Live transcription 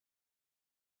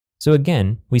So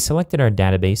again, we selected our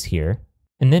database here,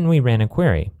 and then we ran a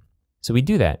query. So we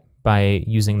do that by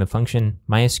using the function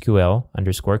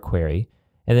MySQL_query,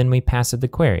 and then we pass it the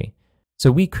query.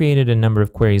 So we created a number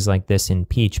of queries like this in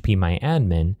PHP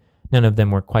None of them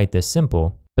were quite this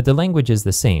simple, but the language is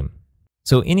the same.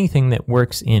 So anything that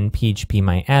works in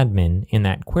PHP in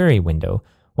that query window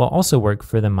will also work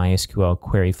for the MySQL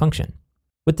query function.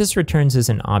 What this returns is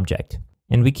an object,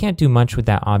 and we can't do much with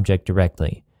that object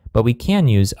directly, but we can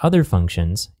use other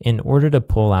functions in order to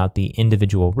pull out the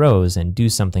individual rows and do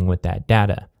something with that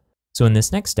data. So in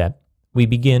this next step, we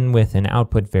begin with an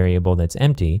output variable that's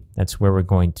empty. That's where we're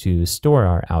going to store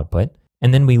our output.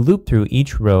 And then we loop through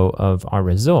each row of our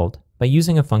result by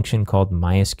using a function called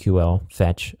MySQL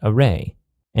fetch array.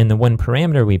 And the one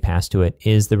parameter we pass to it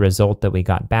is the result that we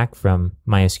got back from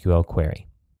MySQL query.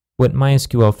 What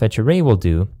MySQL fetch array will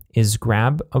do is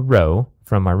grab a row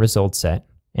from our result set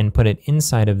and put it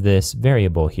inside of this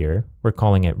variable here. We're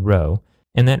calling it row.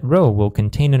 And that row will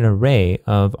contain an array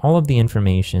of all of the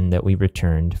information that we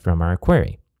returned from our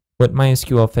query. What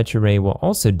MySQL fetch array will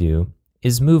also do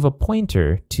is move a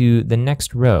pointer to the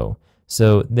next row.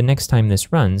 So the next time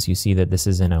this runs, you see that this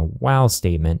is in a while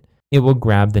statement, it will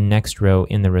grab the next row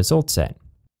in the result set.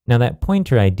 Now that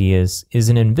pointer idea is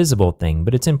an invisible thing,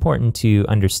 but it's important to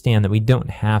understand that we don't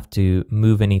have to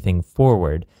move anything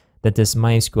forward, that this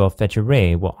MySQL fetch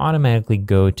array will automatically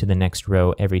go to the next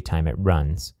row every time it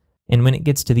runs. And when it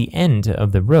gets to the end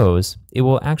of the rows, it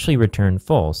will actually return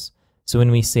false. So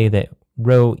when we say that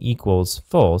row equals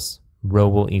false, row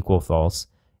will equal false,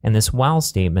 and this while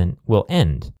statement will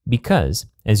end because,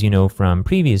 as you know from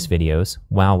previous videos,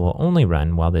 while will only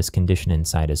run while this condition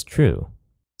inside is true.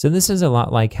 So this is a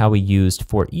lot like how we used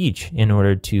for each in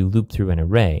order to loop through an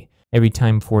array. Every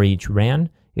time for each ran,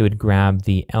 it would grab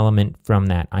the element from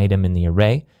that item in the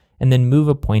array and then move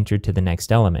a pointer to the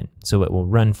next element. So it will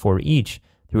run for each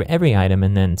through every item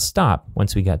and then stop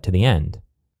once we got to the end.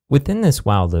 Within this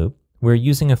while loop, we're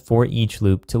using a for each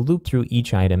loop to loop through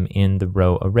each item in the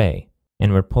row array.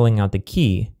 And we're pulling out the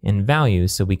key and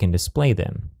values so we can display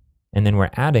them. And then we're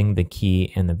adding the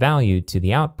key and the value to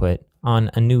the output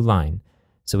on a new line.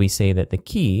 So we say that the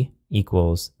key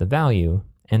equals the value,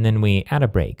 and then we add a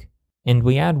break. And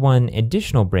we add one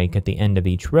additional break at the end of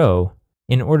each row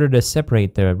in order to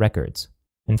separate the records.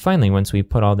 And finally, once we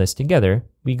put all this together,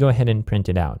 we go ahead and print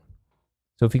it out.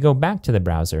 So if we go back to the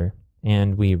browser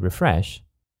and we refresh,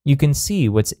 you can see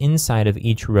what's inside of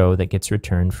each row that gets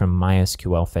returned from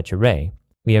MySQL fetch array.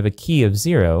 We have a key of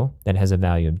 0 that has a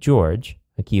value of George,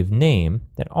 a key of name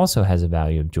that also has a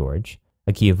value of George,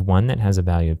 a key of 1 that has a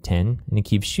value of 10, and a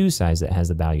key of shoe size that has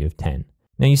a value of 10.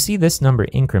 Now you see this number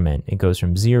increment. It goes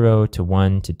from 0 to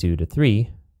 1 to 2 to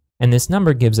 3. And this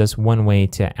number gives us one way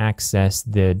to access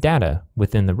the data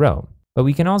within the row. But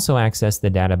we can also access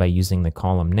the data by using the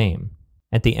column name.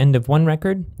 At the end of one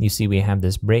record, you see we have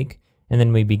this break, and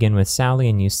then we begin with Sally,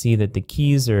 and you see that the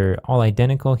keys are all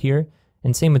identical here,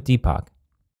 and same with Deepak.